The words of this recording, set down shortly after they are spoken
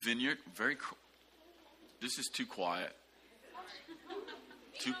Vineyard, very cool. This is too quiet.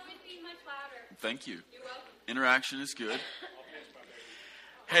 Too. Thank you. Interaction is good.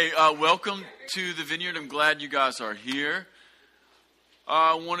 Hey, welcome to the Vineyard. I'm glad you guys are here.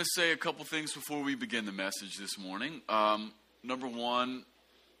 I want to say a couple things before we begin the message this morning. Number one,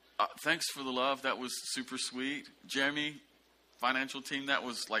 thanks for the love. That was super sweet. Jeremy, financial team, that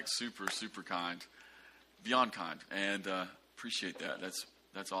was like super, super kind. Beyond kind. And appreciate that.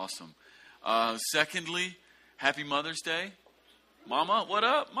 That's awesome. Secondly, happy Mother's Day. Mama, what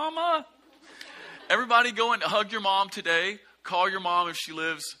up, Mama? Everybody go and hug your mom today. Call your mom if she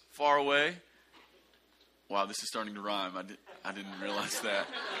lives far away. Wow, this is starting to rhyme. I didn't realize that.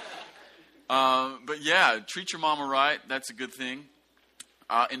 But yeah, treat your mama right. That's a good thing.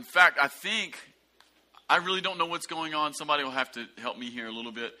 In fact, I really don't know what's going on. Somebody will have to help me here a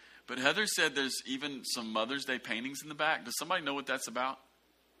little bit. But Heather said there's even some Mother's Day paintings in the back. Does somebody know what that's about?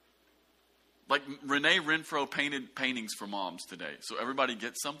 Like Renee Renfro painted paintings for moms today. So everybody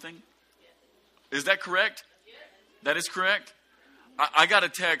gets something? Is that correct? That is correct? I got a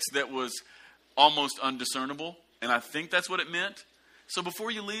text that was almost undiscernible, and I think that's what it meant. So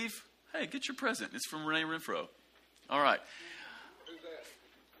before you leave, hey, get your present. It's from Renee Renfro. All right.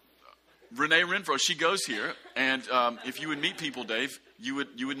 Renee Renfro, she goes here, and if you would meet people, Dave, you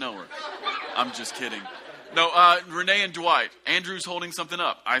would know her. I'm just kidding. No, Renee and Dwight. Andrew's holding something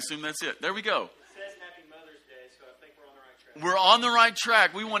up. I assume that's it. There we go. It says Happy Mother's Day, so I think we're on the right track. We're on the right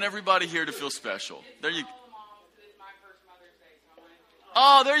track. We want everybody here to feel special. There you go.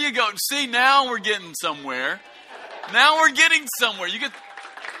 Oh, there you go. See, now we're getting somewhere. Now we're getting somewhere.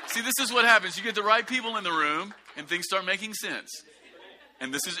 See, this is what happens. You get the right people in the room, and things start making sense.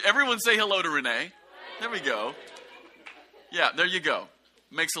 And this is, everyone say hello to Renee. There we go. Yeah, there you go.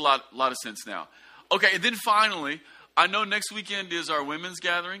 Makes a lot of sense now. Okay, and then finally, I know next weekend is our women's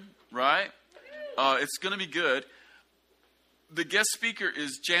gathering, right? It's going to be good. The guest speaker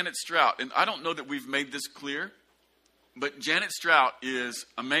is Janet Strout, and I don't know that we've made this clear, but Janet Strout is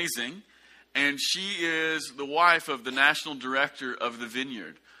amazing, and she is the wife of the national director of the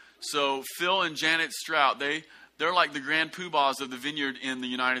Vineyard. So Phil and Janet Strout, they're like the grand poobahs of the Vineyard in the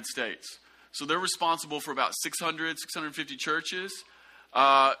United States. So they're responsible for about 650 churches,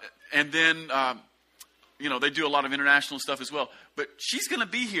 and then they do a lot of international stuff as well. But she's going to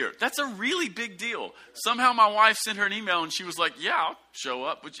be here. That's a really big deal. Somehow my wife sent her an email, and she was like, yeah, I'll show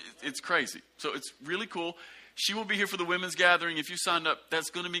up, which it's crazy. So it's really cool. She will be here for the women's gathering. If you signed up, that's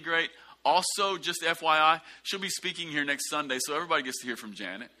going to be great. Also, just FYI, she'll be speaking here next Sunday, so everybody gets to hear from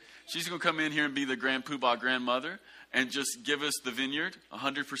Janet. She's going to come in here and be the grand poobah grandmother and just give us the Vineyard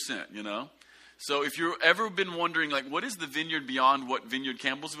 100%, So if you've ever been wondering, like, what is the Vineyard beyond what Vineyard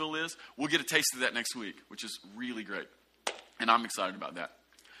Campbellsville is, we'll get a taste of that next week, which is really great. And I'm excited about that.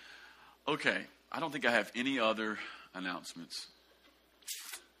 Okay, I don't think I have any other announcements.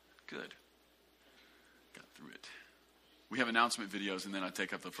 Good. Got through it. We have announcement videos, and then I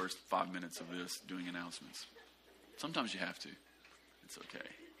take up the first 5 minutes of this doing announcements. Sometimes you have to. It's okay.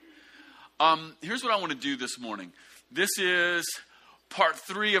 Here's what I want to do this morning. This is part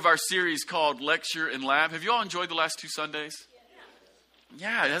 3 of our series called Lecture and Lab. Have you all enjoyed the last 2 Sundays?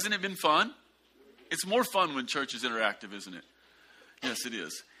 Yeah, hasn't it been fun? It's more fun when church is interactive, isn't it? Yes, it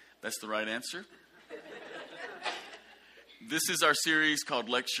is. That's the right answer. This is our series called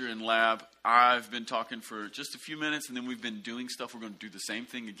Lecture and Lab. I've been talking for just a few minutes, and then we've been doing stuff. We're going to do the same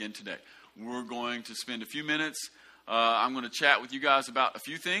thing again today. We're going to spend a few minutes. I'm going to chat with you guys about a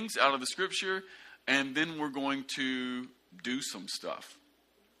few things out of the Scripture, and then we're going to do some stuff.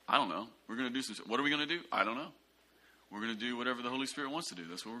 I don't know. We're going to do some stuff. What are we going to do? I don't know. We're going to do whatever the Holy Spirit wants to do.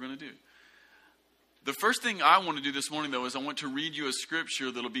 That's what we're going to do. The first thing I want to do this morning, though, is I want to read you a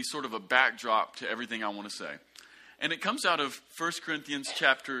scripture that'll be sort of a backdrop to everything I want to say. And it comes out of 1 Corinthians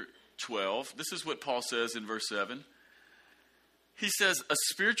chapter 12. This is what Paul says in verse 7. He says, a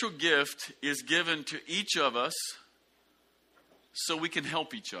spiritual gift is given to each of us so we can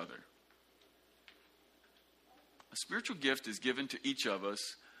help each other. A spiritual gift is given to each of us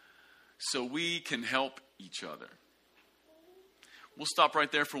so we can help each other. We'll stop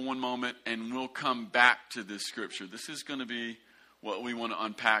right there for one moment and we'll come back to this scripture. This is going to be what we want to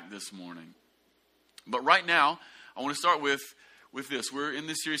unpack this morning. But right now, I want to start with this. We're in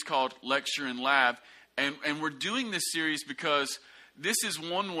this series called Lecture and Lab, and we're doing this series because this is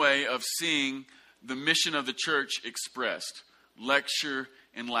one way of seeing the mission of the church expressed. Lecture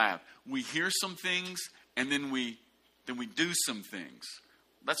and Lab. We hear some things, and then we do some things.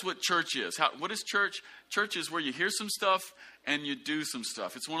 That's what church is. What is church? Church is where you hear some stuff and you do some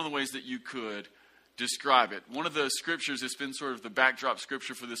stuff. It's one of the ways that you could describe it. One of the scriptures that's been sort of the backdrop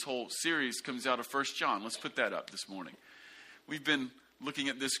scripture for this whole series comes out of 1 John. Let's put that up this morning. We've been looking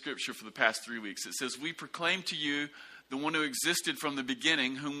at this scripture for the past 3 weeks. It says, "We proclaim to you the one who existed from the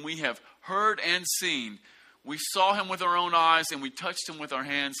beginning, whom we have heard and seen. We saw him with our own eyes, and we touched him with our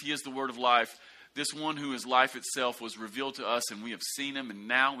hands. He is the word of life. This one who is life itself was revealed to us, and we have seen him, and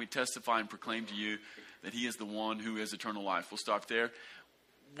now we testify and proclaim to you that he is the one who is eternal life." We'll stop there.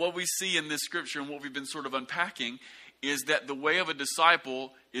 What we see in this scripture and what we've been sort of unpacking is that the way of a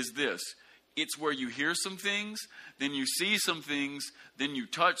disciple is this. It's where you hear some things, then you see some things, then you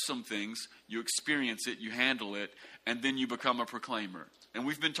touch some things, you experience it, you handle it, and then you become a proclaimer. And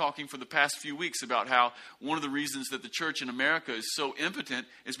we've been talking for the past few weeks about how one of the reasons that the church in America is so impotent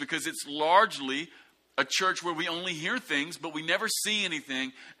is because it's largely a church where we only hear things, but we never see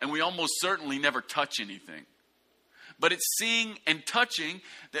anything, and we almost certainly never touch anything. But it's seeing and touching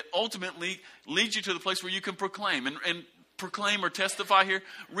that ultimately leads you to the place where you can proclaim. And proclaim or testify here,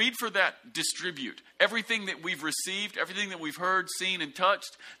 read for that, distribute. Everything that we've received, everything that we've heard, seen, and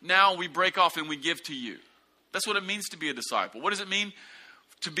touched, now we break off and we give to you. That's what it means to be a disciple. What does it mean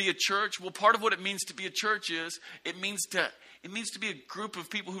to be a church? Well, part of what it means to be a church is it means to be a group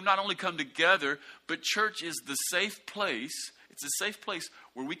of people who not only come together, but church is the safe place. It's a safe place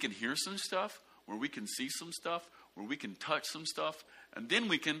where we can hear some stuff, where we can see some stuff, where we can touch some stuff, and then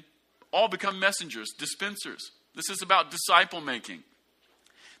we can all become messengers, dispensers. This is about disciple making.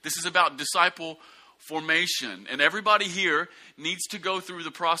 This is about disciple formation. And everybody here needs to go through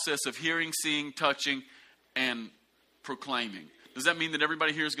the process of hearing, seeing, touching, and proclaiming. Does that mean that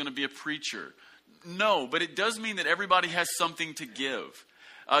everybody here is going to be a preacher? No, but it does mean that everybody has something to give.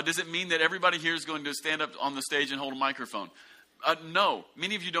 Does it mean that everybody here is going to stand up on the stage and hold a microphone? No,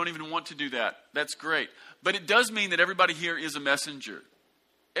 many of you don't even want to do that. That's great. But it does mean that everybody here is a messenger.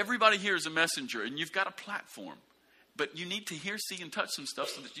 Everybody here is a messenger, and you've got a platform. But you need to hear, see, and touch some stuff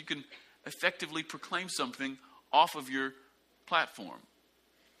so that you can effectively proclaim something off of your platform.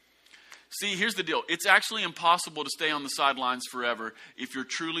 See, here's the deal. It's actually impossible to stay on the sidelines forever if you're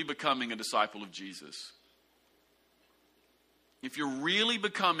truly becoming a disciple of Jesus. If you're really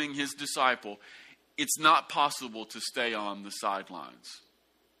becoming his disciple, it's not possible to stay on the sidelines.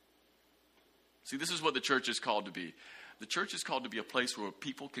 See, this is what the church is called to be. The church is called to be a place where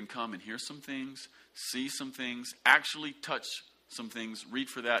people can come and hear some things, see some things, actually touch some things, read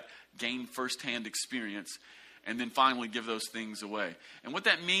for that, gain firsthand experience, and then finally give those things away. And what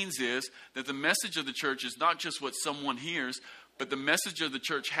that means is that the message of the church is not just what someone hears, but the message of the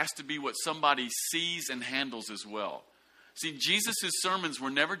church has to be what somebody sees and handles as well. See, Jesus' sermons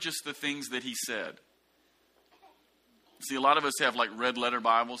were never just the things that he said. See, a lot of us have like red letter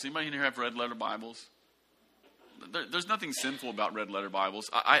Bibles. Anybody in here have red letter Bibles? There's nothing sinful about red letter Bibles.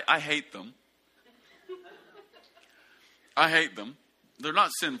 I hate them. I hate them. They're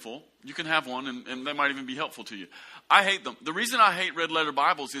not sinful. You can have one, and they might even be helpful to you. I hate them. The reason I hate red letter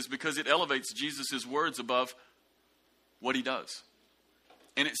Bibles is because it elevates Jesus' words above what he does.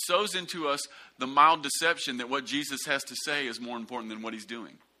 And it sows into us the mild deception that what Jesus has to say is more important than what he's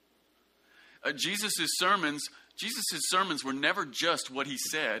doing. Jesus' sermons were never just what he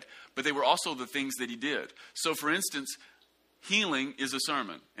said, but they were also the things that he did. So, for instance, healing is a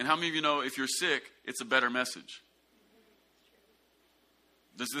sermon. And how many of you know if you're sick, it's a better message?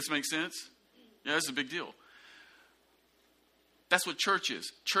 Does this make sense? Yeah, it's a big deal. That's what church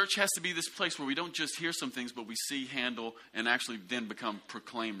is. Church has to be this place where we don't just hear some things, but we see, handle, and actually then become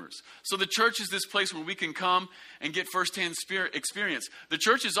proclaimers. So the church is this place where we can come and get firsthand experience. The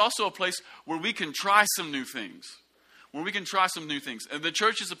church is also a place where we can try some new things. And the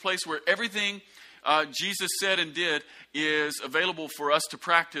church is a place where everything Jesus said and did is available for us to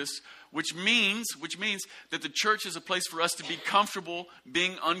practice, which means that the church is a place for us to be comfortable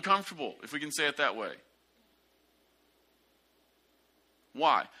being uncomfortable, if we can say it that way.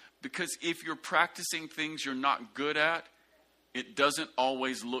 Why? Because if you're practicing things you're not good at, it doesn't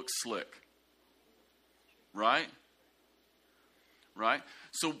always look slick. Right?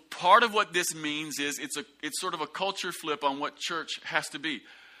 So part of what this means is it's sort of a culture flip on what church has to be.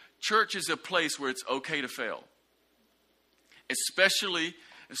 Church is a place where it's okay to fail. Especially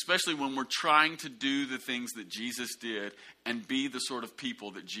when we're trying to do the things that Jesus did and be the sort of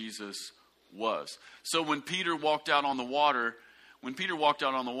people that Jesus was. So when Peter walked out on the water, and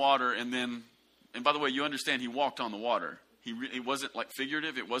by the way, you understand he walked on the water. It wasn't like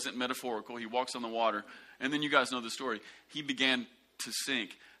figurative. It wasn't metaphorical. He walks on the water. And then you guys know the story. He began to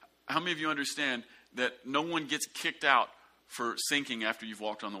sink. How many of you understand that no one gets kicked out for sinking after you've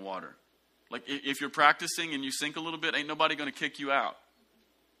walked on the water? Like if you're practicing and you sink a little bit, ain't nobody going to kick you out.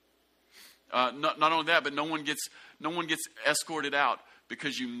 Not only that, but no one gets escorted out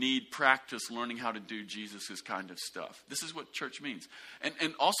because you need practice learning how to do Jesus' kind of stuff. This is what church means.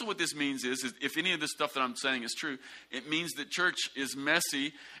 And also what this means is if any of this stuff that I'm saying is true, it means that church is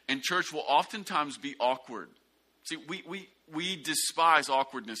messy and church will oftentimes be awkward. See, we despise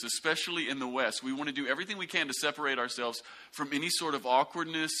awkwardness, especially in the West. We want to do everything we can to separate ourselves from any sort of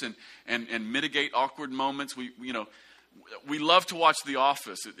awkwardness and mitigate awkward moments. We love to watch The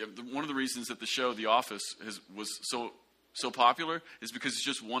Office. One of the reasons that the show The Office was so popular is because it's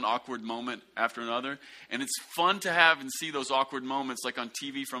just one awkward moment after another. And it's fun to have and see those awkward moments like on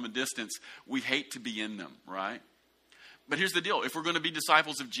TV from a distance. We hate to be in them, right? But here's the deal. If we're going to be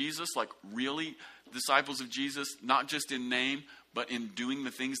disciples of Jesus, like really disciples of Jesus, not just in name, but in doing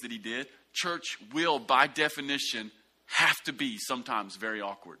the things that he did, church will, by definition, have to be sometimes very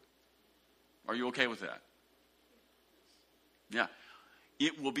awkward. Are you okay with that? Yeah.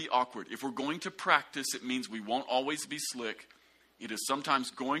 It will be awkward. If we're going to practice, it means we won't always be slick. It is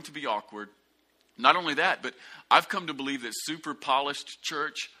sometimes going to be awkward. Not only that, but I've come to believe that super polished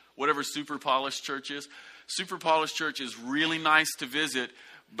church, whatever super polished church is really nice to visit,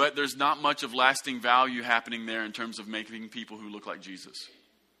 but there's not much of lasting value happening there in terms of making people who look like Jesus.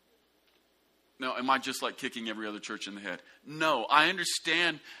 Now, am I just like kicking every other church in the head? No, I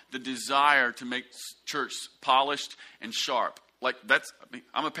understand the desire to make church polished and sharp.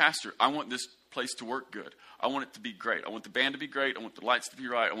 I'm a pastor. I want this place to work good. I want it to be great. I want the band to be great. I want the lights to be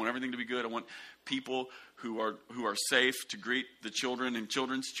right. I want everything to be good. I want people who are safe to greet the children in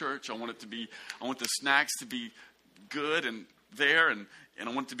children's church. I want the snacks to be good and there, and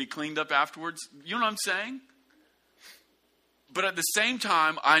I want it to be cleaned up afterwards. You know what I'm saying? But at the same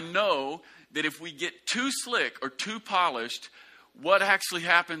time, I know that if we get too slick or too polished, what actually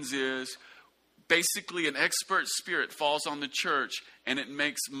happens is basically an expert spirit falls on the church, and it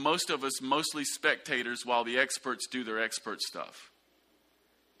makes most of us mostly spectators while the experts do their expert stuff.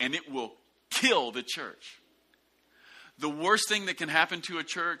 And it will kill the church. The worst thing that can happen to a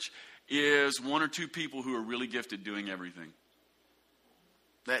church is one or two people who are really gifted doing everything.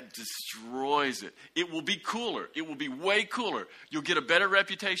 That destroys it. It will be cooler. It will be way cooler. You'll get a better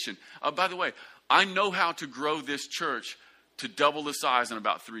reputation. By the way, I know how to grow this church to double the size in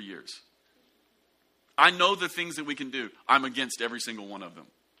about 3 years. I know the things that we can do. I'm against every single one of them.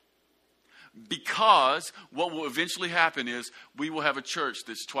 Because what will eventually happen is we will have a church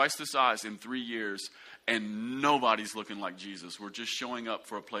that's twice the size in 3 years, and nobody's looking like Jesus. We're just showing up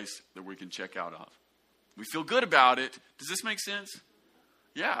for a place that we can check out of. We feel good about it. Does this make sense?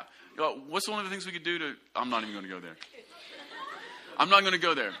 Yeah. What's one of the things we could do to... I'm not even going to go there. I'm not going to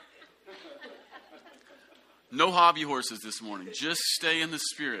go there. No hobby horses this morning. Just stay in the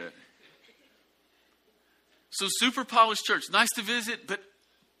spirit. So super polished church, nice to visit, but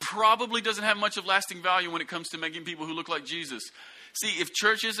probably doesn't have much of lasting value when it comes to making people who look like Jesus. See, if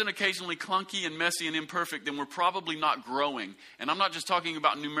church isn't occasionally clunky and messy and imperfect, then we're probably not growing. And I'm not just talking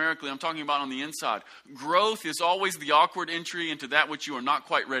about numerically, I'm talking about on the inside. Growth is always the awkward entry into that which you are not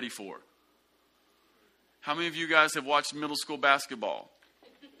quite ready for. How many of you guys have watched middle school basketball?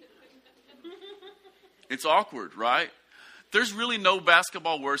 It's awkward, right? There's really no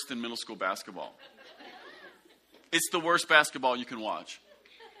basketball worse than middle school basketball. It's the worst basketball you can watch.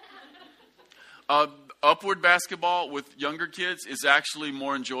 Upward basketball with younger kids is actually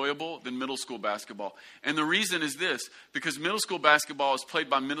more enjoyable than middle school basketball. And the reason is this, because middle school basketball is played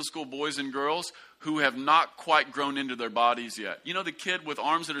by middle school boys and girls who have not quite grown into their bodies yet. You know the kid with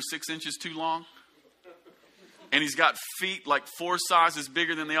arms that are 6 inches too long? And he's got feet like 4 sizes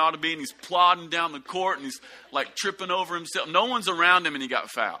bigger than they ought to be, and he's plodding down the court, and he's like tripping over himself. No one's around him, and he got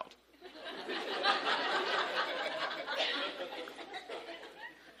fouled.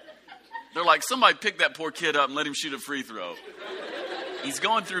 They're like, somebody pick that poor kid up and let him shoot a free throw. He's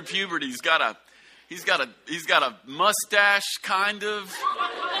going through puberty. He's got a mustache, kind of.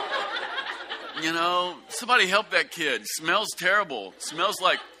 You know, somebody help that kid. Smells terrible. Smells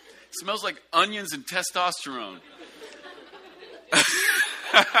like onions and testosterone.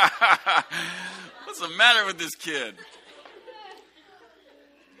 What's the matter with this kid?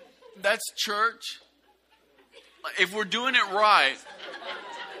 That's church. If we're doing it right,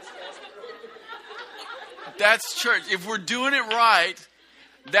 that's church. If we're doing it right,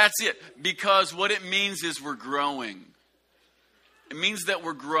 that's it. Because what it means is we're growing. It means that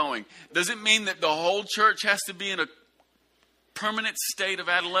we're growing. Does it mean that the whole church has to be in a permanent state of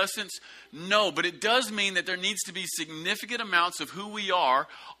adolescence? No, but it does mean that there needs to be significant amounts of who we are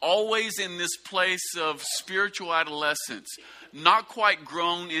always in this place of spiritual adolescence, not quite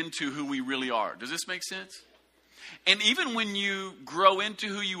grown into who we really are. Does this make sense? And even when you grow into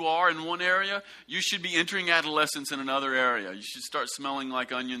who you are in one area, you should be entering adolescence in another area. You should start smelling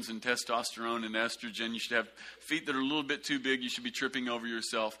like onions and testosterone and estrogen. You should have feet that are a little bit too big. You should be tripping over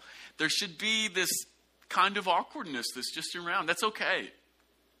yourself. There should be this kind of awkwardness that's just around. That's okay.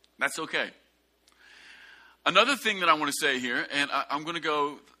 That's okay. Another thing that I want to say here, and I'm going to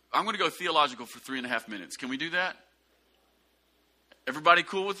go theological for 3.5 minutes. Can we do that? Everybody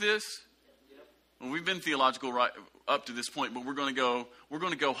cool with this? Well, we've been theological right up to this point, but we're going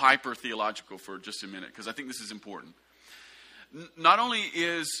to go hyper theological for just a minute because I think this is important. Not only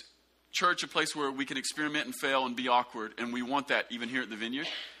is church a place where we can experiment and fail and be awkward, and we want that even here at the Vineyard,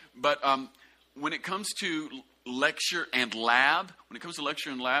 but when it comes to lecture and lab,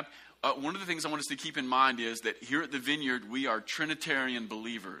 one of the things I want us to keep in mind is that here at the Vineyard, we are Trinitarian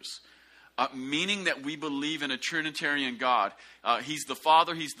believers. Meaning that we believe in a Trinitarian God. He's the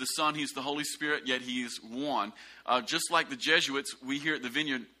Father, He's the Son, He's the Holy Spirit, yet He is one. Just like the Jesuits, we here at the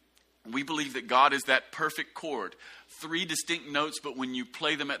Vineyard, we believe that God is that perfect chord. 3 distinct notes, but when you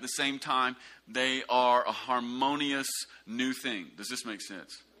play them at the same time, they are a harmonious new thing. Does this make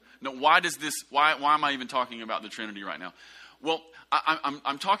sense? No, why am I even talking about the Trinity right now? Well,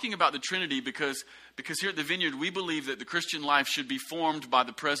 I'm talking about the Trinity because here at the Vineyard, we believe that the Christian life should be formed by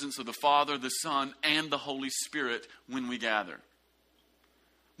the presence of the Father, the Son, and the Holy Spirit when we gather.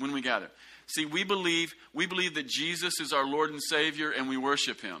 When we gather. See, we believe that Jesus is our Lord and Savior, and we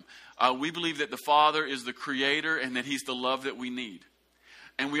worship Him. We believe that the Father is the Creator and that He's the love that we need.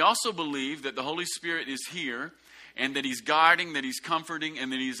 And we also believe that the Holy Spirit is here and that He's guiding, that He's comforting,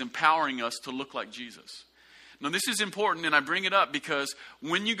 and that He's empowering us to look like Jesus. Now, this is important, and I bring it up because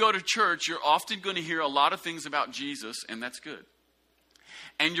when you go to church, you're often going to hear a lot of things about Jesus, and that's good.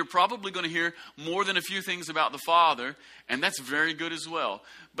 And you're probably going to hear more than a few things about the Father, and that's very good as well.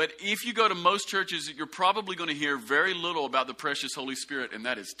 But if you go to most churches, you're probably going to hear very little about the precious Holy Spirit, and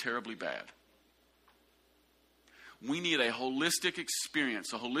that is terribly bad. We need a holistic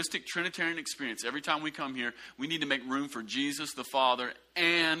experience, a holistic Trinitarian experience. Every time we come here, we need to make room for Jesus, the Father,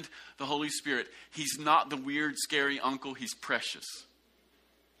 and the Holy Spirit. He's not the weird, scary uncle. He's precious.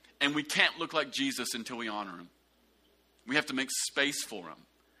 And we can't look like Jesus until we honor Him. We have to make space for Him.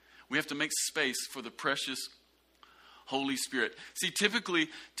 We have to make space for the precious Holy Spirit. See, typically,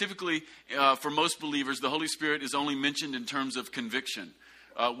 for most believers, the Holy Spirit is only mentioned in terms of conviction.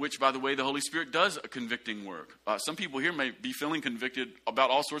 Which, by the way, the Holy Spirit does a convicting work. Some people here may be feeling convicted about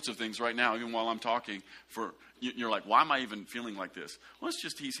all sorts of things right now, even while I'm talking. You're like, why am I even feeling like this? Well, it's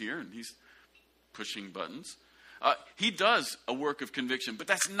just He's here and He's pushing buttons. He does a work of conviction, but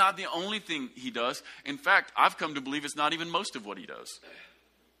that's not the only thing He does. In fact, I've come to believe it's not even most of what He does.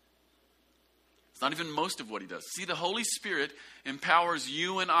 It's not even most of what He does. See, the Holy Spirit empowers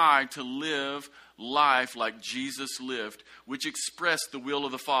you and I to live life like Jesus lived, which expressed the will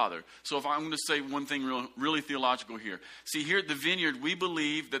of the Father. So if I'm going to say one thing really theological here. See, here at the Vineyard, we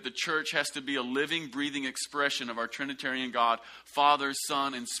believe that the church has to be a living, breathing expression of our Trinitarian God, Father,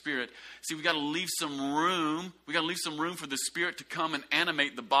 Son, and Spirit. See, we got to leave some room. We got to leave some room for the Spirit to come and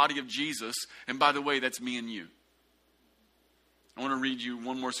animate the body of Jesus. And by the way, that's me and you. I want to read you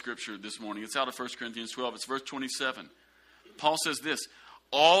one more scripture this morning. It's out of 1 Corinthians 12. It's verse 27. Paul says this,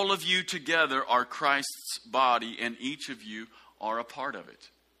 all of you together are Christ's body, and each of you are a part of it.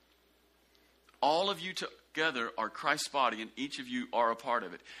 All of you together are Christ's body, and each of you are a part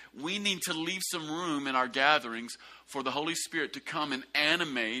of it. We need to leave some room in our gatherings for the Holy Spirit to come and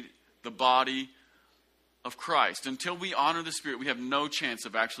animate the body of Christ. Until we honor the Spirit, we have no chance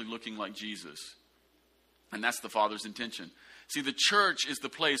of actually looking like Jesus. And that's the Father's intention. See, the church is the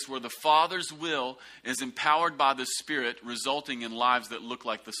place where the Father's will is empowered by the Spirit, resulting in lives that look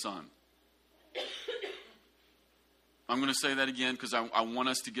like the Son. I'm going to say that again because I want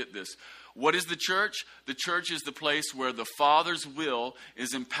us to get this. What is the church? The church is the place where the Father's will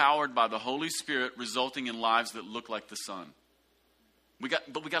is empowered by the Holy Spirit, resulting in lives that look like the Son.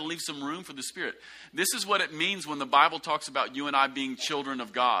 But we got to leave some room for the Spirit. This is what it means when the Bible talks about you and I being children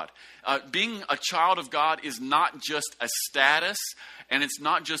of God. Being a child of God is not just a status, and it's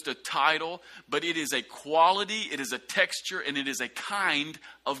not just a title, but it is a quality, it is a texture, and it is a kind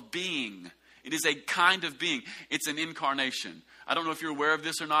of being. It is a kind of being. It's an incarnation. I don't know if you're aware of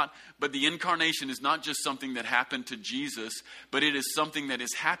this or not, but the incarnation is not just something that happened to Jesus, but it is something that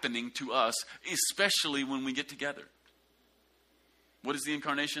is happening to us, especially when we get together. What is the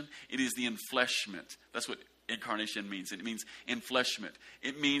incarnation? It is the enfleshment. That's what incarnation means. It means enfleshment.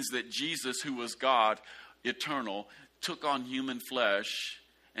 It means that Jesus, who was God, eternal, took on human flesh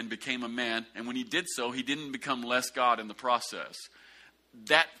and became a man. And when He did so, He didn't become less God in the process.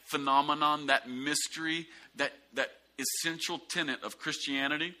 that phenomenon, that mystery, that essential tenet of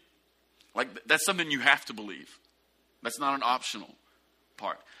Christianity, like that's something you have to believe. That's not an optional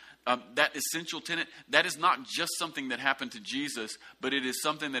part. That essential tenet, that is not just something that happened to Jesus, but it is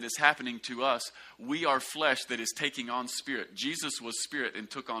something that is happening to us. We are flesh that is taking on spirit. Jesus was spirit and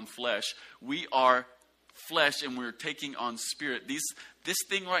took on flesh. We are flesh and we're taking on spirit. This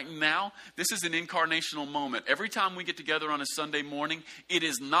thing right now, this is an incarnational moment. Every time we get together on a Sunday morning, it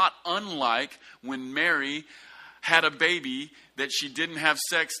is not unlike when Mary had a baby that she didn't have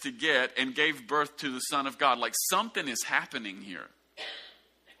sex to get and gave birth to the Son of God. Like something is happening here.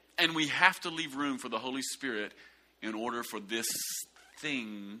 And we have to leave room for the Holy Spirit in order for this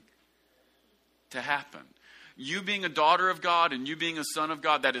thing to happen. You being a daughter of God and you being a son of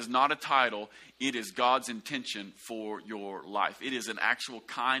God, that is not a title. It is God's intention for your life. It is an actual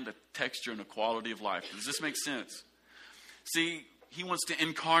kind, a texture, and a quality of life. Does this make sense? See, he wants to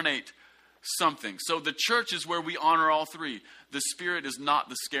incarnate something. So the church is where we honor all three. The Spirit is not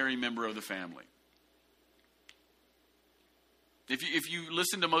the scary member of the family. If you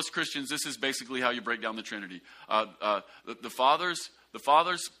listen to most Christians, this is basically how you break down the Trinity. The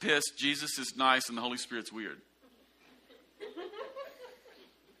Father's pissed, Jesus is nice, and the Holy Spirit's weird.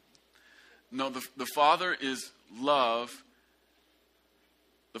 No, the Father is love.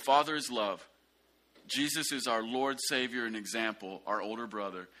 The Father is love. Jesus is our Lord, Savior, and example, our older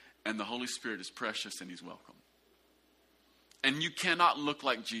brother. And the Holy Spirit is precious and he's welcome. And you cannot look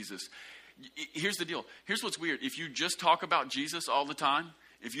like Jesus. Here's the deal. Here's what's weird. If you just talk about Jesus all the time,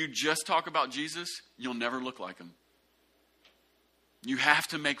 if you just talk about Jesus, you'll never look like him. You have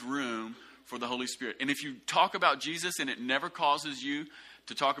to make room for the Holy Spirit. And if you talk about Jesus and it never causes you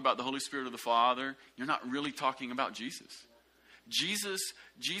to talk about the Holy Spirit or the Father, you're not really talking about Jesus. Jesus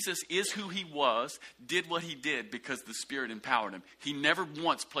is who he was, did what he did because the Spirit empowered him. He never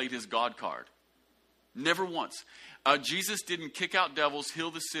once played his God card. Never once. Jesus didn't kick out devils,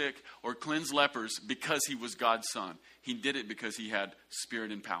 heal the sick, or cleanse lepers because he was God's son. He did it because he had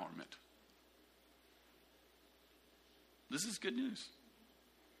Spirit empowerment. This is good news.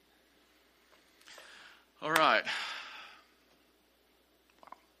 All right.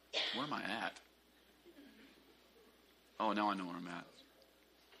 Wow. Where am I at? Oh, now I know where I'm at.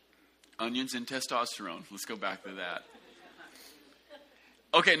 Onions and testosterone. Let's go back to that.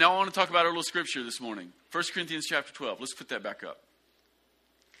 Okay, now I want to talk about our little scripture this morning. 1 Corinthians chapter 12. Let's put that back up.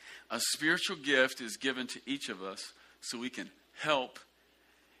 A spiritual gift is given to each of us so we can help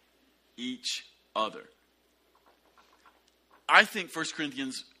each other. I think 1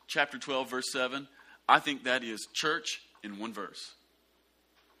 Corinthians chapter 12, verse 7, I think that is church in one verse.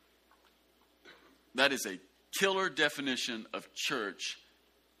 That is a killer definition of church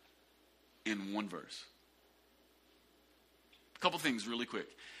in one verse. A couple things really quick.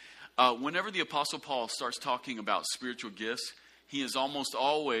 Whenever the Apostle Paul starts talking about spiritual gifts, he is almost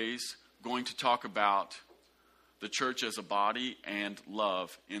always going to talk about the church as a body and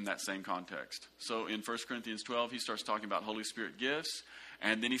love in that same context. So in 1 Corinthians 12, he starts talking about Holy Spirit gifts,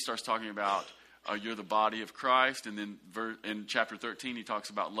 and then he starts talking about you're the body of Christ, and then in chapter 13 he talks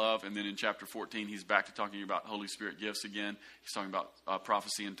about love, and then in chapter 14 he's back to talking about Holy Spirit gifts again. He's talking about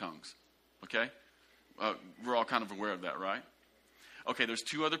prophecy and tongues. Okay? We're all kind of aware of that, right? Okay, there's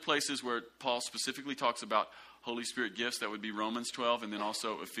two other places where Paul specifically talks about Holy Spirit gifts. That would be Romans 12 and then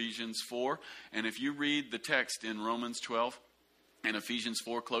also Ephesians 4. And if you read the text in Romans 12 and Ephesians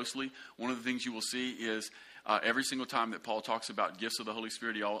 4 closely, one of the things you will see is every single time that Paul talks about gifts of the Holy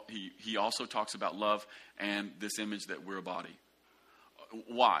Spirit, he also talks about love and this image that we're a body.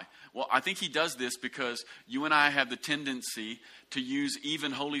 Why? Well, I think he does this because you and I have the tendency to use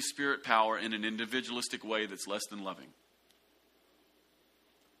even Holy Spirit power in an individualistic way that's less than loving.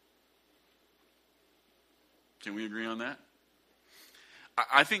 Can we agree on that?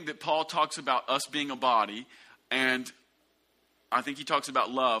 I think that Paul talks about us being a body, and I think he talks about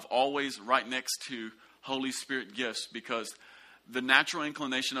love always right next to Holy Spirit gifts, because the natural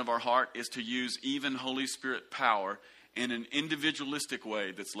inclination of our heart is to use even Holy Spirit power in an individualistic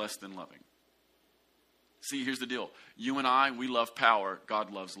way that's less than loving. See, here's the deal. You and I, we love power.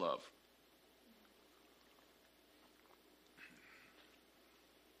 God loves love.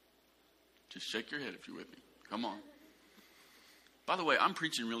 Just shake your head if you're with me. Come on. By the way, I'm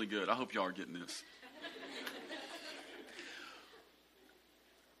preaching really good. I hope y'all are getting this.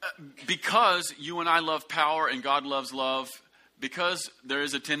 Because you and I love power and God loves love, because there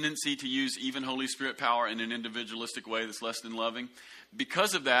is a tendency to use even Holy Spirit power in an individualistic way that's less than loving,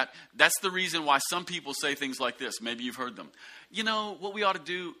 because of that, that's the reason why some people say things like this. Maybe you've heard them. You know, what we ought to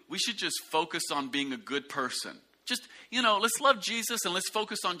do, we should just focus on being a good person. just, let's love Jesus and let's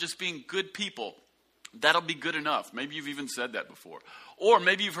focus on just being good people. That'll be good enough. Maybe you've even said that before. Or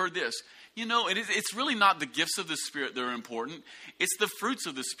maybe you've heard this. It's really not the gifts of the Spirit that are important. It's the fruits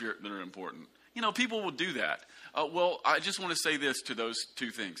of the Spirit that are important. People will do that. Well, I just want to say this to those two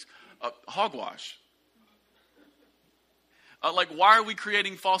things. Hogwash. Why are we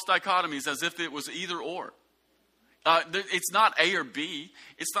creating false dichotomies as if it was either or? It's not A or B.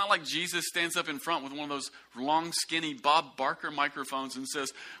 It's not like Jesus stands up in front with one of those long, skinny Bob Barker microphones and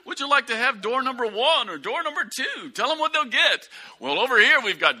says, would you like to have door number 1 or door number 2? Tell them what they'll get. Well, over here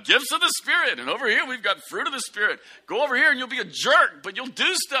we've got gifts of the Spirit, and over here we've got fruit of the Spirit. Go over here and you'll be a jerk, but you'll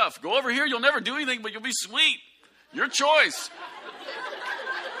do stuff. Go over here, you'll never do anything, but you'll be sweet. Your choice.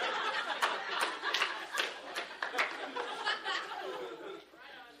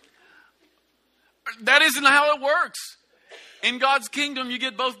 That isn't how it works. In God's kingdom, you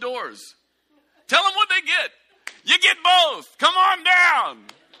get both doors. Tell them what they get. You get both. Come on down.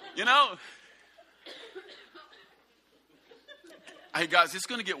 Hey, guys, it's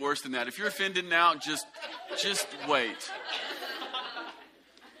going to get worse than that. If you're offended now, just wait.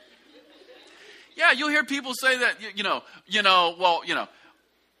 Yeah, you'll hear people say that,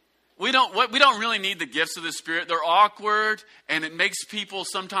 we don't really need the gifts of the Spirit. They're awkward, and it makes people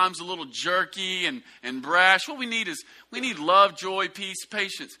sometimes a little jerky and brash. What we need love, joy, peace,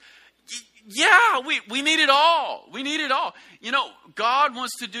 patience. Yeah, we need it all. We need it all. God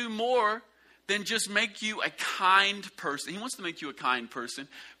wants to do more than just make you a kind person. He wants to make you a kind person,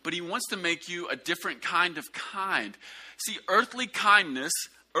 but he wants to make you a different kind of kind. See, earthly kindness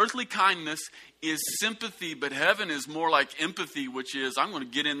is sympathy, but heaven is more like empathy, which is, I'm going to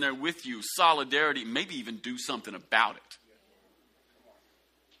get in there with you, solidarity, maybe even do something about it.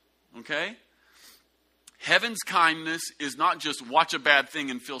 Okay? Heaven's kindness is not just watch a bad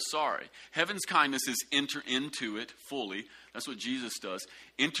thing and feel sorry. Heaven's kindness is enter into it fully. That's what Jesus does.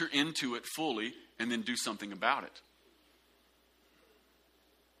 Enter into it fully and then do something about it.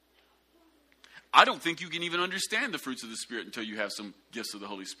 I don't think you can even understand the fruits of the Spirit until you have some gifts of the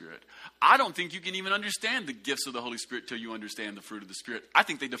Holy Spirit. I don't think you can even understand the gifts of the Holy Spirit until you understand the fruit of the Spirit. I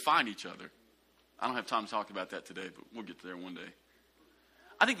think they define each other. I don't have time to talk about that today, but we'll get there one day.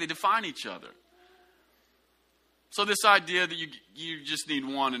 I think they define each other. So this idea that you just need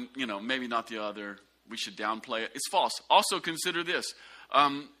one and, maybe not the other, we should downplay it, it's false. Also consider this.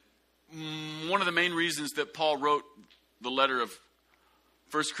 One of the main reasons that Paul wrote the letter of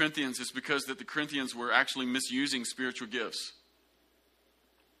 1 Corinthians is because that the Corinthians were actually misusing spiritual gifts.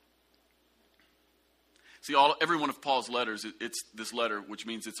 See, every one of Paul's letters, it's this letter, which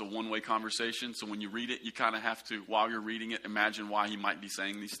means it's a one-way conversation. So when you read it, you kind of have to, while you're reading it, imagine why he might be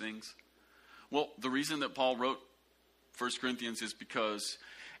saying these things. Well, the reason that Paul wrote 1 Corinthians is because,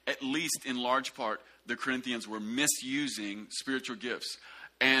 at least in large part, the Corinthians were misusing spiritual gifts.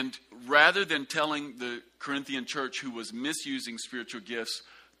 And rather than telling the Corinthian church who was misusing spiritual gifts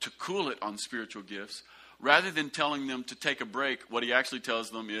to cool it on spiritual gifts, rather than telling them to take a break, what he actually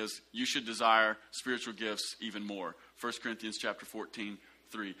tells them is, you should desire spiritual gifts even more. 1 Corinthians chapter 14,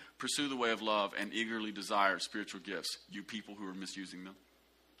 3. Pursue the way of love and eagerly desire spiritual gifts, you people who are misusing them.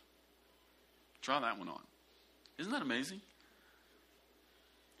 Try that one on. Isn't that amazing?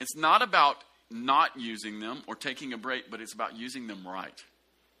 It's not about not using them or taking a break, but it's about using them right.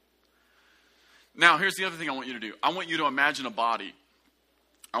 Now, here's the other thing I want you to do. I want you to imagine a body.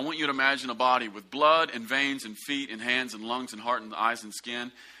 I want you to imagine a body with blood and veins and feet and hands and lungs and heart and eyes and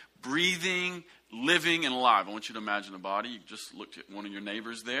skin, breathing, living, and alive. I want you to imagine a body. You just looked at one of your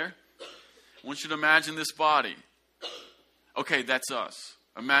neighbors there. I want you to imagine this body. Okay, that's us.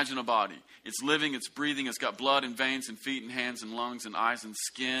 Imagine a body. It's living, it's breathing, it's got blood and veins and feet and hands and lungs and eyes and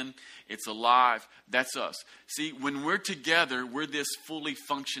skin. It's alive. That's us. See, when we're together, we're this fully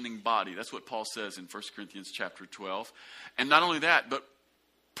functioning body. That's what Paul says in 1 Corinthians chapter 12. And not only that, but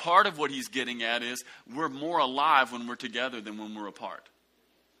part of what he's getting at is we're more alive when we're together than when we're apart.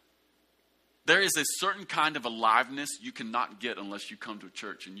 There is a certain kind of aliveness you cannot get unless you come to a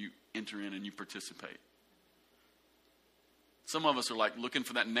church and you enter in and you participate. Some of us are like looking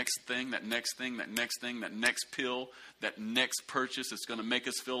for that next thing, that next thing, that next thing, that next pill, that next purchase that's going to make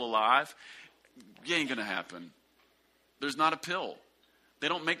us feel alive. It ain't going to happen. There's not a pill. They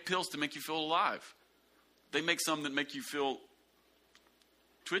don't make pills to make you feel alive. They make some that make you feel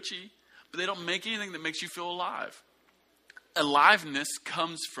twitchy, but they don't make anything that makes you feel alive. Aliveness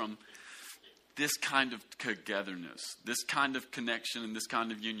comes from this kind of togetherness, this kind of connection, and this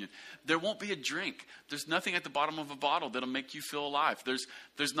kind of union. There won't be a drink. There's nothing at the bottom of a bottle that'll make you feel alive.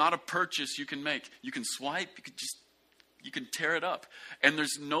 There's not a purchase you can make. You can swipe. You can just You can tear it up. And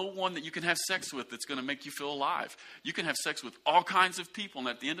there's no one that you can have sex with that's going to make you feel alive. You can have sex with all kinds of people, and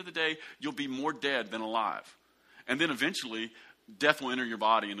at the end of the day, you'll be more dead than alive. And then eventually, death will enter your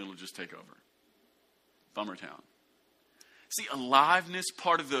body and it'll just take over. Bummer town. See, aliveness,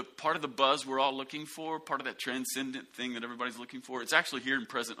 part of the buzz we're all looking for, part of that transcendent thing that everybody's looking for, it's actually here and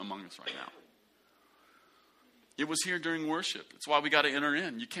present among us right now. It was here during worship. It's why we got to enter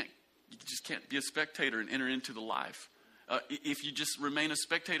in. You just can't be a spectator and enter into the life. If you just remain a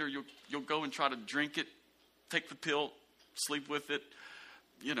spectator, you'll go and try to drink it, take the pill, sleep with it,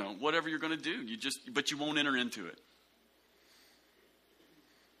 whatever you're going to do. But you won't enter into it.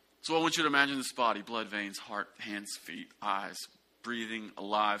 So I want you to imagine this body, blood, veins, heart, hands, feet, eyes, breathing,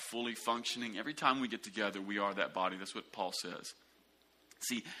 alive, fully functioning. Every time we get together, we are that body. That's what Paul says.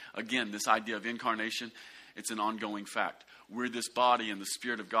 See, again, this idea of incarnation, it's an ongoing fact. We're this body and the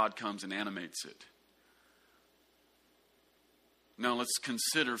Spirit of God comes and animates it. Now let's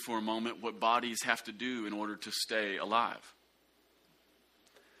consider for a moment what bodies have to do in order to stay alive.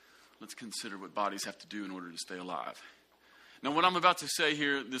 Let's consider what bodies have to do in order to stay alive. Now, what I'm about to say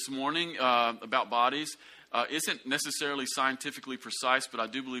here this morning about bodies isn't necessarily scientifically precise, but I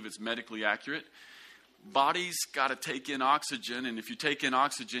do believe it's medically accurate. Bodies got to take in oxygen, and if you take in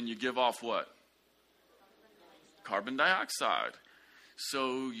oxygen, you give off what? Carbon dioxide.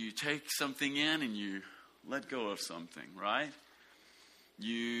 So you take something in and you let go of something, right?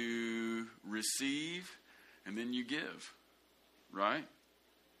 You receive and then you give, right?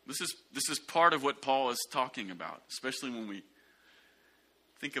 This is part of what Paul is talking about, especially when we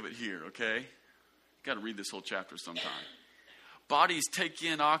think of it here, okay? You've got to read this whole chapter sometime. Bodies take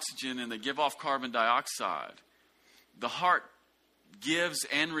in oxygen and they give off carbon dioxide. The heart gives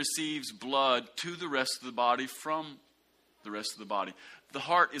and receives blood to the rest of the body from the rest of the body. The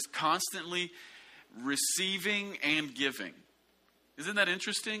heart is constantly receiving and giving. Isn't that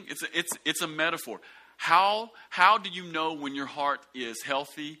interesting? It's a metaphor. How do you know when your heart is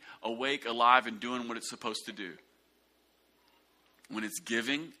healthy, awake, alive, and doing what it's supposed to do? When it's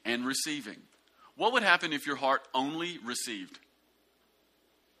giving and receiving. What would happen if your heart only received?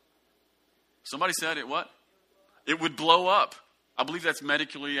 Somebody said it what? It would blow up. I believe that's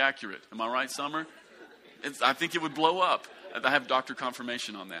medically accurate. Am I right, Summer? I think it would blow up. I have doctor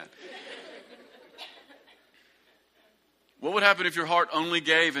confirmation on that. What would happen if your heart only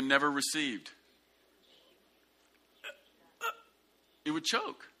gave and never received? It would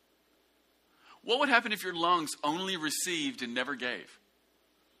choke. What would happen if your lungs only received and never gave?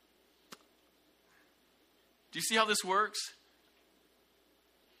 Do you see how this works?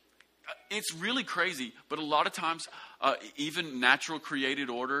 It's really crazy, but a lot of times, even natural created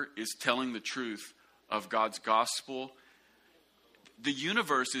order is telling the truth of God's gospel. The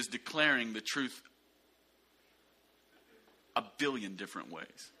universe is declaring the truth a billion different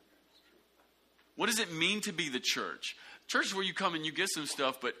ways. What does it mean to be the church? Church is where you come and you get some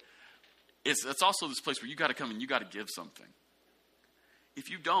stuff, but it's also this place where you got to come and you got to give something. If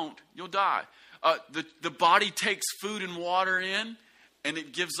you don't, you'll die. The body takes food and water in, and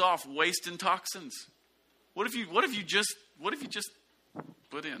it gives off waste and toxins. What if you just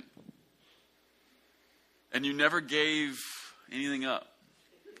put in, and you never gave anything up?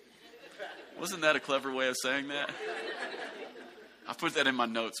 Wasn't that a clever way of saying that? I put that in my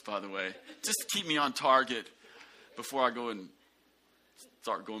notes, by the way, just to keep me on target before I go and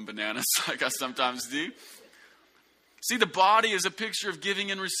start going bananas like I sometimes do. See, the body is a picture of giving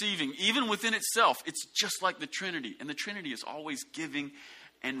and receiving. Even within itself, it's just like the Trinity. And the Trinity is always giving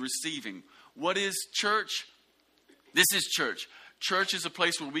and receiving. What is church? This is church. Church is a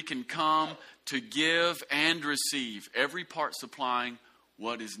place where we can come to give and receive, every part supplying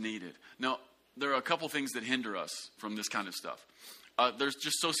what is needed. Now, there are a couple things that hinder us from this kind of stuff. There's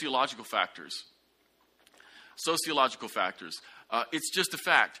just sociological factors. It's just a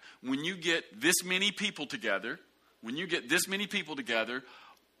fact. When you get this many people together, we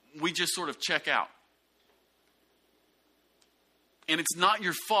just sort of check out. And it's not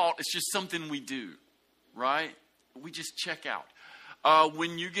your fault. It's just something we do, right? We just check out.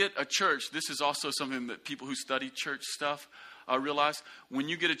 When you get a church, this is also something that people who study church stuff realize. When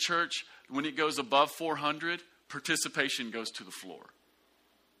you get a church, when it goes above 400, participation goes to the floor.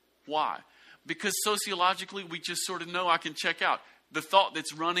 Why? Because sociologically, we just sort of know I can check out. The thought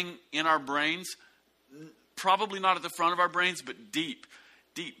that's running in our brains, probably not at the front of our brains, but deep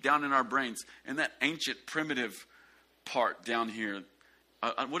down in our brains. And that ancient primitive part down here.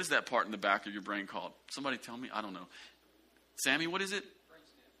 What is that part in the back of your brain called? Somebody tell me. I don't know. Sammy, what is it?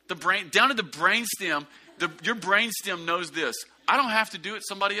 The brain, down to the brainstem. Your brainstem knows this. I don't have to do it.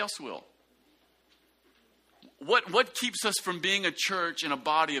 Somebody else will. What keeps us from being a church and a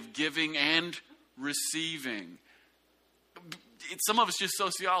body of giving and receiving? Some of it's just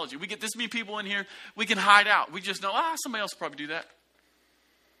sociology. We get this many people in here, we can hide out. We just know, somebody else will probably do that.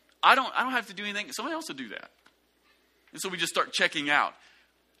 I don't have to do anything. Somebody else will do that. And so we just start checking out,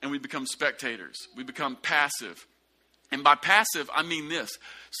 and we become spectators. We become passive. And by passive, I mean this.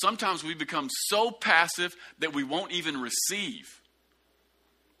 Sometimes we become so passive that we won't even receive.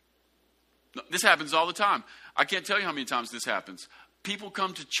 This happens all the time. I can't tell you how many times this happens. People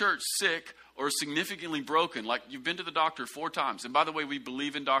come to church sick or significantly broken, like you've been to the doctor 4 times. And by the way, we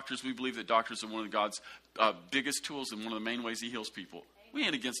believe in doctors. We believe that doctors are one of God's biggest tools and one of the main ways he heals people. We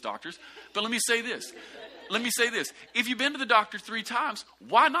ain't against doctors. But let me say this. If you've been to the doctor 3 times,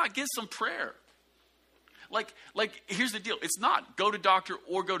 why not get some prayer? Like, here's the deal. It's not go to doctor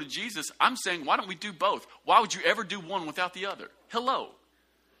or go to Jesus. I'm saying, why don't we do both? Why would you ever do one without the other? Hello.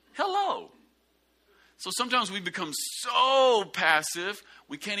 So sometimes we become so passive,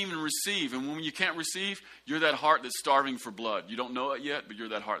 we can't even receive. And when you can't receive, you're that heart that's starving for blood. You don't know it yet, but you're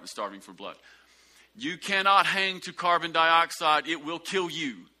that heart that's starving for blood. You cannot hang to carbon dioxide. It will kill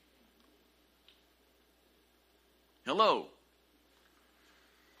you. Hello.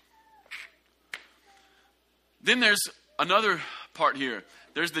 Then there's another part here.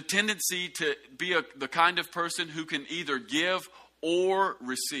 There's the tendency to be the kind of person who can either give or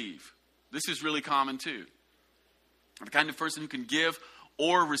receive. This is really common too. The kind of person who can give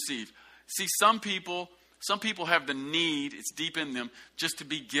or receive. See, some people have the need, it's deep in them, just to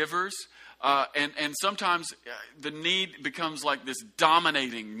be givers. And sometimes the need becomes like this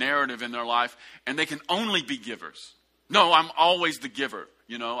dominating narrative in their life, and they can only be givers. No, I'm always the giver.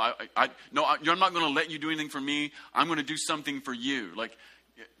 You know, I'm not going to let you do anything for me. I'm going to do something for you. Like,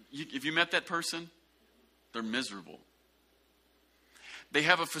 if you met that person, they're miserable. They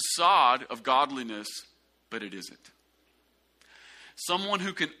have a facade of godliness, but it isn't. Someone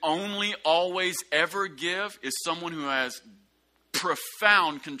who can only always ever give is someone who has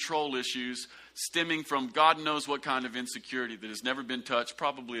profound control issues stemming from God knows what kind of insecurity that has never been touched,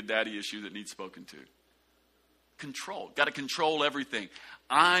 probably a daddy issue that needs spoken to. Control. Got to control everything.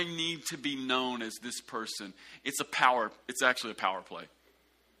 I need to be known as this person. It's actually a power play.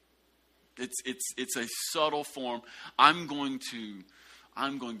 It's a subtle form. I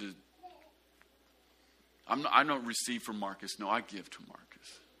don't receive from Marcus. No, I give to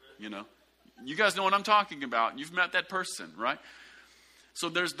Marcus. You know, you guys know what I'm talking about. You've met that person, right? So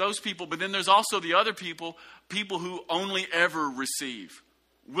there's those people, but then there's also the other people who only ever receive.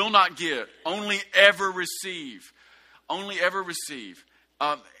 Will not give. Only ever receive.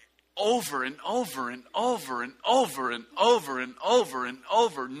 Over and over and over and over and over and over and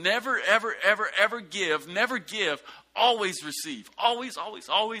over. Never, ever, ever, ever give. Never give. Always receive. Always, always,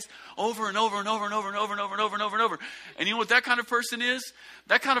 always. Over and over and over and over and over and over and over and over and over. And you know what that kind of person is?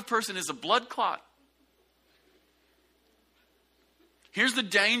 That kind of person is a blood clot. Here's the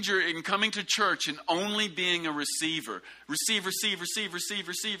danger in coming to church and only being a receiver. Receive. Receiving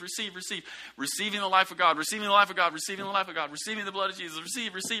the life of God, receiving the life of God, receiving the life of God, receiving the blood of Jesus.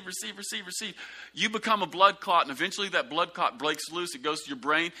 Receive. You become a blood clot, and eventually that blood clot breaks loose. It goes to your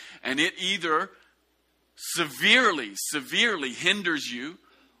brain, and it either severely hinders you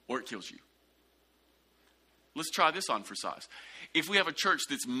or it kills you. Let's try this on for size. If we have a church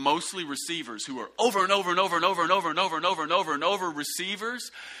that's mostly receivers who are over and over and over and over and over and over and over and over and over receivers,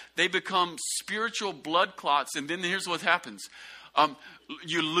 they become spiritual blood clots. And then here's what happens.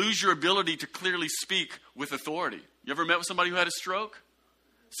 You lose your ability to clearly speak with authority. You ever met with somebody who had a stroke?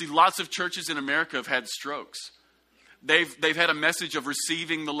 See, lots of churches in America have had strokes. They've had a message of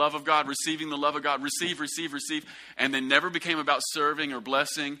receiving the love of God, receiving the love of God, receive, and they never became about serving or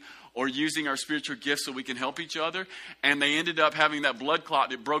blessing or using our spiritual gifts so we can help each other. And they ended up having that blood clot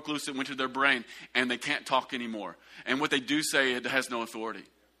that broke loose and went to their brain, and they can't talk anymore. And what they do say, it has no authority.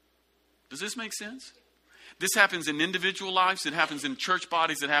 Does this make sense? This happens in individual lives. It happens in church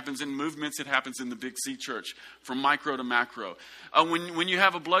bodies. It happens in movements. It happens in the Big C church, from micro to macro. When you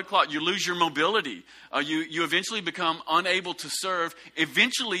have a blood clot, you lose your mobility. You eventually become unable to serve.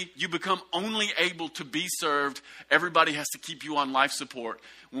 Eventually, you become only able to be served. Everybody has to keep you on life support.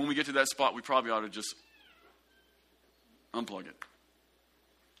 When we get to that spot, we probably ought to just unplug it.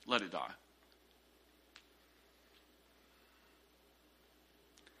 Let it die.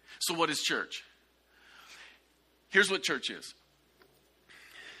 So what is church? Here's what church is.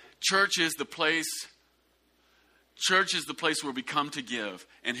 Church is the place where we come to give.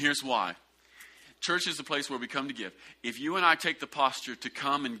 And here's why. Church is the place where we come to give. If you and I take the posture to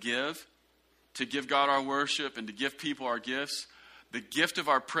come and give, to give God our worship and to give people our gifts, the gift of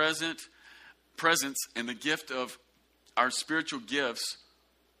our present presence and the gift of our spiritual gifts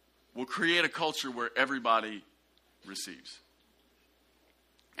will create a culture where everybody receives.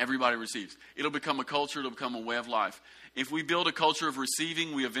 Everybody receives. It'll become a culture. It'll become a way of life. If we build a culture of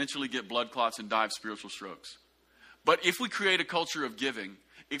receiving, we eventually get blood clots and die of spiritual strokes. But if we create a culture of giving,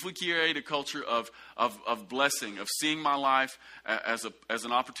 if we create a culture of blessing, of seeing my life as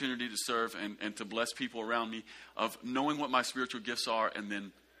an opportunity to serve and to bless people around me, of knowing what my spiritual gifts are and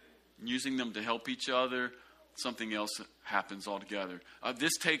then using them to help each other, something else happens altogether.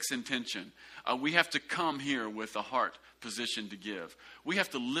 This takes intention. We have to come here with a heart position to give. We have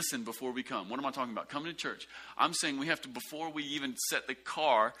to listen before we come. What am I talking about? Coming to church. I'm saying we have to, before we even set the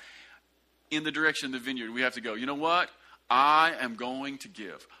car in the direction of the vineyard, we have to go, you know what? I am going to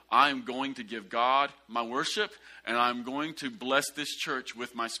give. I am going to give God my worship, and I'm going to bless this church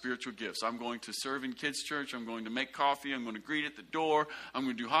with my spiritual gifts. I'm going to serve in kids' church. I'm going to make coffee. I'm going to greet at the door. I'm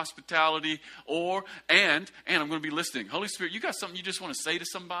going to do hospitality. And I'm going to be listening. Holy Spirit, you got something you just want to say to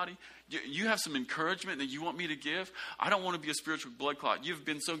somebody? You have some encouragement that you want me to give? I don't want to be a spiritual blood clot. You've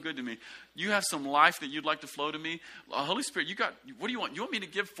been so good to me. You have some life that you'd like to flow to me? Holy Spirit, what do you want? You want me to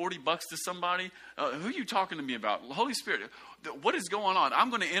give $40 to somebody? Who are you talking to me about? Holy Spirit, what is going on? I'm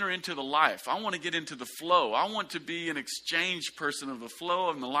going to enter into the life. I want to get into the flow. I want to be an exchange person of the flow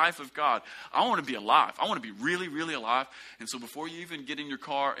of the life of God. I want to be alive. I want to be really, really alive. And so before you even get in your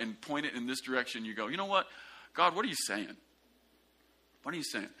car and point it in this direction, you go, you know what? God, what are you saying? What are you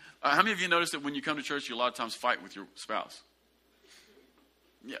saying? How many of you notice that when you come to church, you a lot of times fight with your spouse?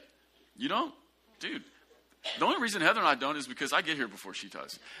 Yeah. You don't? Dude. The only reason Heather and I don't is because I get here before she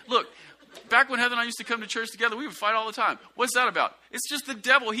does. Look, back when Heather and I used to come to church together, we would fight all the time. What's that about? It's just the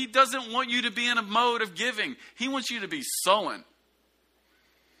devil. He doesn't want you to be in a mode of giving. He wants you to be sullen.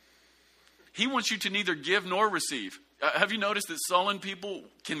 He wants you to neither give nor receive. Have you noticed that sullen people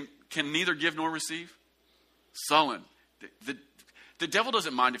can neither give nor receive? Sullen. The devil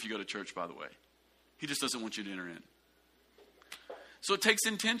doesn't mind if you go to church, by the way. He just doesn't want you to enter in. So it takes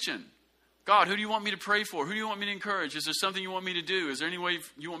intention. God, who do you want me to pray for? Who do you want me to encourage? Is there something you want me to do? Is there any way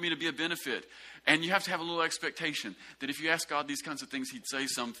you want me to be a benefit? And you have to have a little expectation that if you ask God these kinds of things, he'd say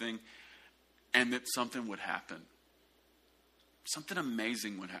something and that something would happen. Something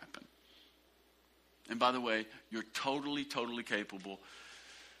amazing would happen. And by the way, you're totally, totally capable.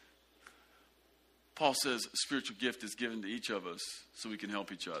 Paul says a spiritual gift is given to each of us so we can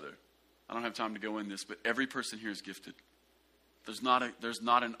help each other. I don't have time to go in this, but every person here is gifted. There's not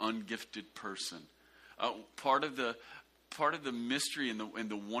an ungifted person. Part of the mystery and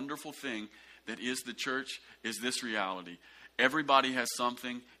the wonderful thing that is the church is this reality. Everybody has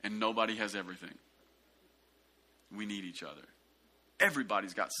something and nobody has everything. We need each other.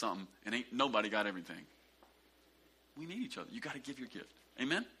 Everybody's got something and ain't nobody got everything. We need each other. You got to give your gift.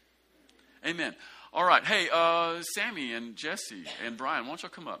 Amen? Amen. All right. Hey, Sammy and Jesse and Brian, why don't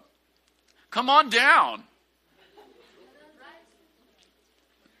y'all come up? Come on down.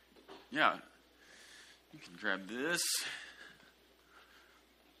 Yeah. You can grab this.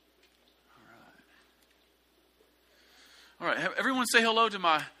 All right. Everyone say hello to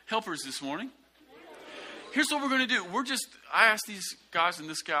my helpers this morning. Here's what we're going to do. I asked these guys and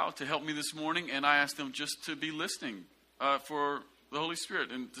this gal to help me this morning, and I asked them just to be listening for the Holy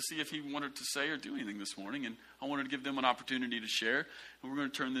Spirit and to see if he wanted to say or do anything this morning. And I wanted to give them an opportunity to share. And we're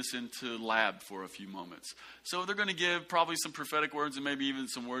going to turn this into lab for a few moments. So they're going to give probably some prophetic words and maybe even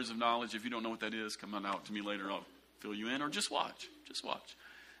some words of knowledge. If you don't know what that is, come on out to me later. I'll fill you in, or just watch. Just watch.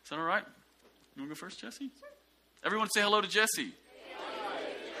 Is that all right? You want to go first, Jesse? Everyone say hello to Jesse.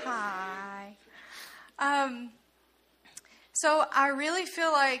 Hi. So I really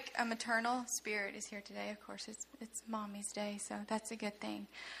feel like a maternal spirit is here today. Of course, it's Mommy's Day, so that's a good thing.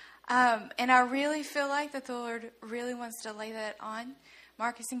 And I really feel like that the Lord really wants to lay that on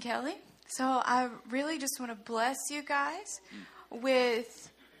Marcus and Kelly. So I really just want to bless you guys with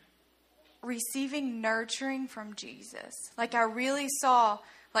receiving nurturing from Jesus. Like I really saw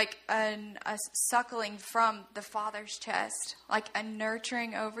like a suckling from the Father's chest, like a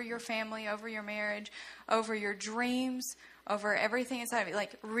nurturing over your family, over your marriage, over your dreams, over everything inside of you,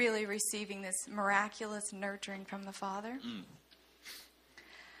 like really receiving this miraculous nurturing from the Father.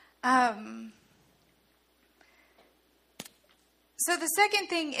 So the second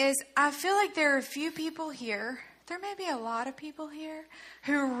thing is, I feel like there are a few people here, there may be a lot of people here,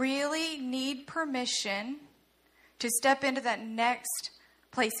 who really need permission to step into that next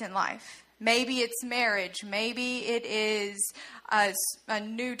place in life. Maybe it's marriage. Maybe it is a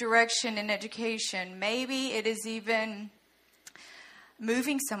new direction in education. Maybe it is even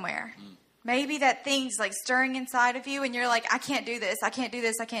moving somewhere. Maybe that thing's like stirring inside of you and you're like, I can't do this, I can't do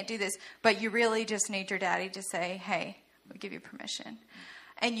this, I can't do this. But you really just need your daddy to say, hey, we give you permission.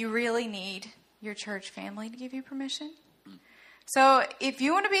 And you really need your church family to give you permission. So if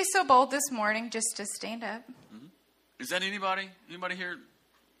you want to be so bold this morning, just to stand up. Is that anybody? Anybody here?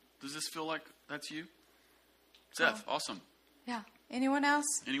 Does this feel like that's you? Seth, awesome. Yeah. Anyone else?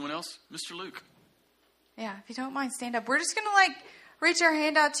 Anyone else? Mr. Luke. Yeah, if you don't mind, stand up. We're just going to reach our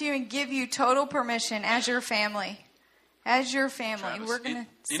hand out to you and give you total permission as your family. As your family. Travis, we're going to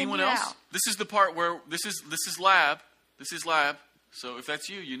sing anyone you else? out. This is the part where this is lab. This is lab. So if that's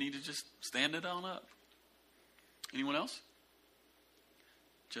you, you need to just stand it on up. Anyone else?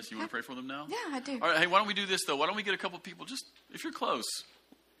 Jesse, you want to pray for them now? Yeah, I do. All right, hey, why don't we do this, though? Why don't we get a couple people, just, if you're close,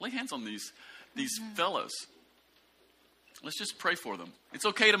 lay hands on these fellows. Let's just pray for them. It's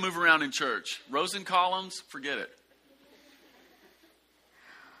okay to move around in church. Rows and columns, forget it.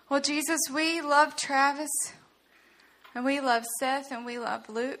 Well, Jesus, we love Travis, and we love Seth, and we love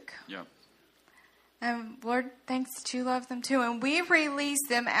Luke. Yeah. And Lord, thanks that you love them too. And we release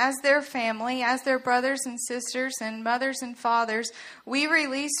them as their family, as their brothers and sisters and mothers and fathers. We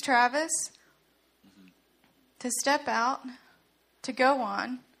release Travis to step out, to go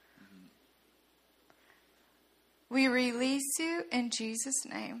on. We release you in Jesus'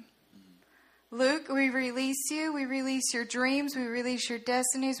 name. Luke, we release you. We release your dreams. We release your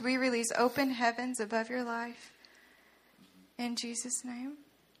destinies. We release open heavens above your life. In Jesus' name.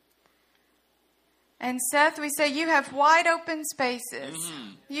 And Seth, we say you have wide open spaces.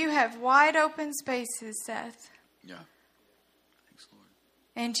 You have wide open spaces, Seth. Yeah. Thanks, Lord.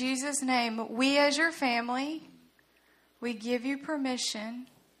 In Jesus' name, we as your family, we give you permission.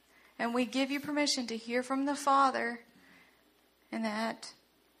 And we give you permission to hear from the Father. And that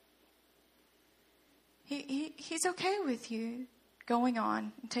He's okay with you going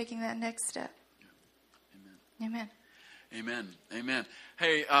on and taking that next step. Yeah. Amen. Amen. Amen. Amen.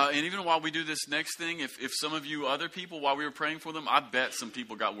 Hey, and even while we do this next thing, if some of you other people, while we were praying for them, I bet some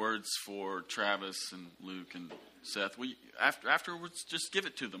people got words for Travis and Luke and Seth. Afterwards, just give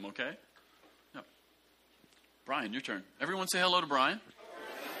it to them, okay? Yeah. Brian, your turn. Everyone say hello to Brian.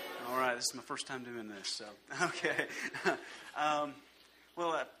 All right, this is my first time doing this, so okay.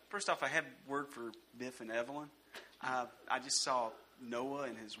 First off, I have word for Biff and Evelyn. I just saw Noah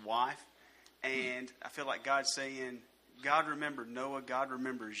and his wife, and I feel like God's saying, God remembered Noah, God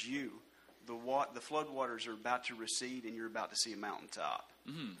remembers you. The flood waters are about to recede, and you're about to see a mountaintop.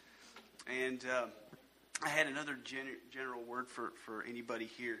 Mm-hmm. And I had another general word for anybody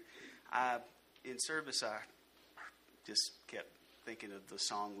here. In service, I just kept thinking of the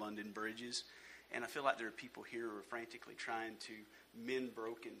song London Bridges, and I feel like there are people here who are frantically trying to mend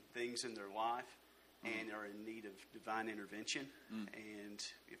broken things in their life and are in need of divine intervention. And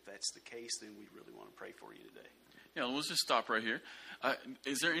if that's the case, then we really want to pray for you today. Yeah, let's just stop right here.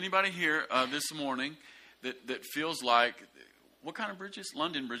 Is there anybody here this morning that feels like, what kind of bridges?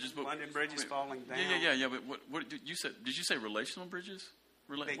 London bridges. But London bridges falling down. Yeah. But what did you say? Did you say relational bridges?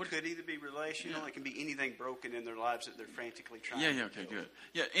 They could either be relational. It can be anything broken in their lives that they're frantically trying to okay, build. good.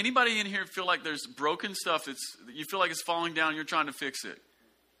 Yeah, anybody in here feel like there's broken stuff you feel like it's falling down, you're trying to fix it?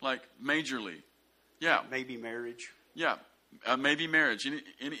 Like, majorly. Yeah. Maybe marriage. Yeah, maybe marriage.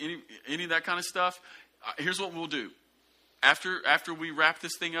 Any of that kind of stuff. Here's what we'll do. After we wrap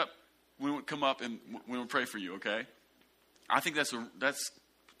this thing up, we will come up and we will pray for you, okay? I think that's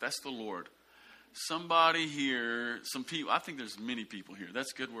the Lord. Somebody here, some people. I think there's many people here.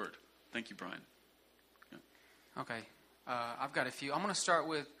 That's a good word. Thank you, Brian. Yeah. Okay. I've got a few. I'm going to start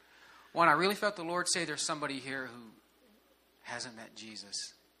with one. I really felt the Lord say there's somebody here who hasn't met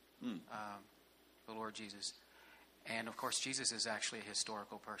Jesus, the Lord Jesus. And, of course, Jesus is actually a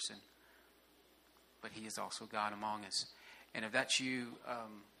historical person, but he is also God among us. And if that's you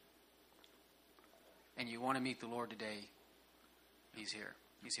and you want to meet the Lord today, he's here.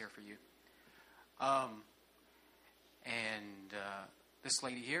 He's here for you. This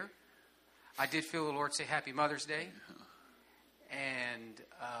lady here, I did feel the Lord say Happy Mother's Day. And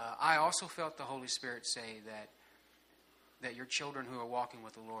I also felt the Holy Spirit say that your children who are walking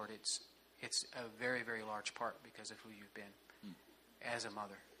with the Lord, it's a very, very large part because of who you've been as a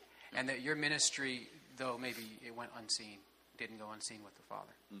mother. And that your ministry, though maybe it went unseen, didn't go unseen with the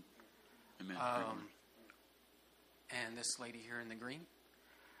Father. Amen. And this lady here in the green,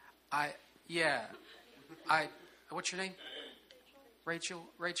 what's your name? Rachel.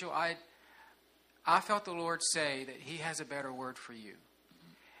 Rachel, I felt the Lord say that he has a better word for you.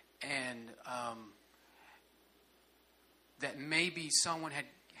 And that maybe someone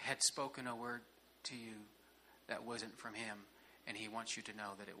had spoken a word to you that wasn't from him. and he wants you to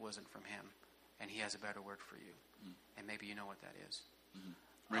know that it wasn't from him, and he has a better word for you. And maybe you know what that is.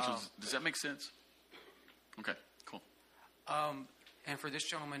 Rachel, does that make sense? Okay, cool. And for this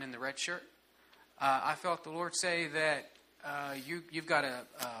gentleman in the red shirt, I felt the Lord say that you've got a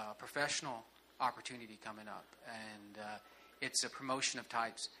professional opportunity coming up, and it's a promotion of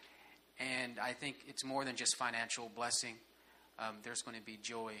types. And I think it's more than just financial blessing. There's going to be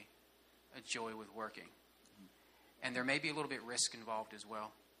joy, a joy with working. And there may be a little bit risk involved as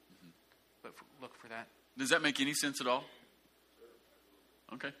well. But look for that. Does that make any sense at all?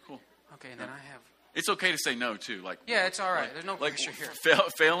 Okay, cool. Okay, and then I have... It's okay to say no, too. Like, yeah, it's all right. There's no like pressure here.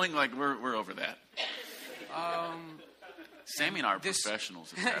 Failing, like, we're over that. Sammy and I are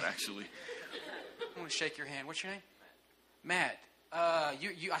professionals at that, actually. I want to shake your hand. What's your name? Matt. I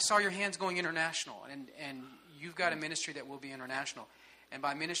saw your hands going international, and you've got a ministry that will be international. And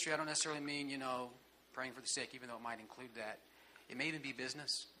by ministry, I don't necessarily mean, praying for the sick, even though it might include that. It may even be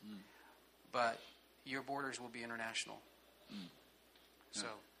business, but your borders will be international. So,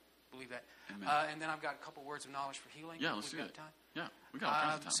 believe that. And then I've got a couple words of knowledge for healing. Yeah, let's do We've it. got time. Yeah, we got all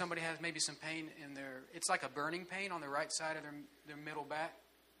kinds of time. Somebody has maybe some pain in their... It's like a burning pain on the right side of their middle back.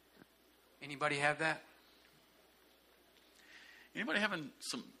 Anybody have that? Anybody having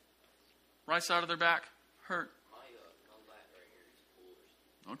some right side of their back hurt? My back right here is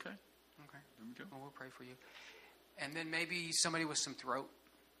pulls. Okay. Okay. There we go. Well, we'll pray for you. And then maybe somebody with some throat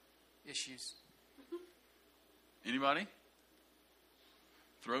issues. Anybody?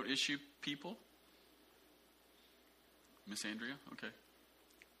 Throat issue people? Miss Andrea? Okay.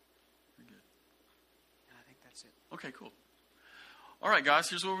 Very good. And I think that's it. Okay, cool. All right, guys,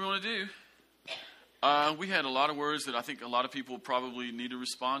 here's what we want to do. We had a lot of words that I think a lot of people probably need to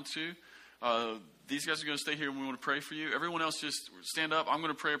respond to. These guys are going to stay here and we want to pray for you. Everyone else just stand up. I'm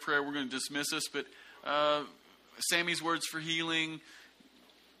going to pray a prayer. We're going to dismiss us. But Sammy's words for healing,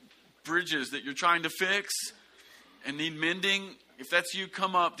 bridges that you're trying to fix and need mending. If that's you,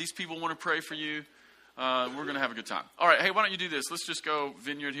 come up. These people want to pray for you. We're going to have a good time. All right, hey, why don't you do this? Let's just go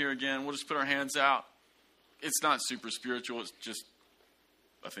Vineyard here again. We'll just put our hands out. It's not super spiritual. It's just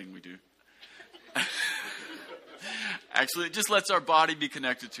a thing we do. Actually, it just lets our body be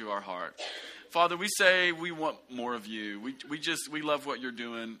connected to our heart. Father, we say we want more of you. We love what you're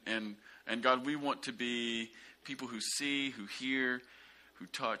doing. And God, we want to be people who see, who hear, who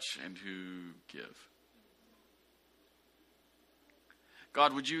touch, and who give.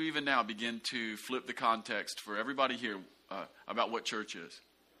 God, would you even now begin to flip the context for everybody here about what church is?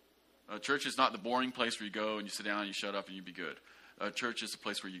 Church is not the boring place where you go and you sit down and you shut up and you be good. Church is a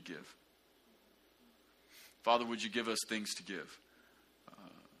place where you give. Father, would you give us things to give?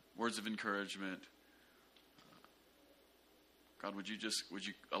 Words of encouragement. God, would you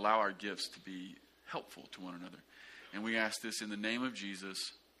allow our gifts to be helpful to one another? And we ask this in the name of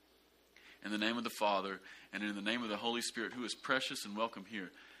Jesus, in the name of the Father, and in the name of the Holy Spirit, who is precious and welcome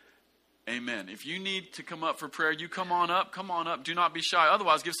here. Amen. If you need to come up for prayer, you come on up. Come on up. Do not be shy.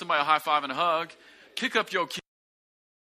 Otherwise, give somebody a high five and a hug. Pick up your key.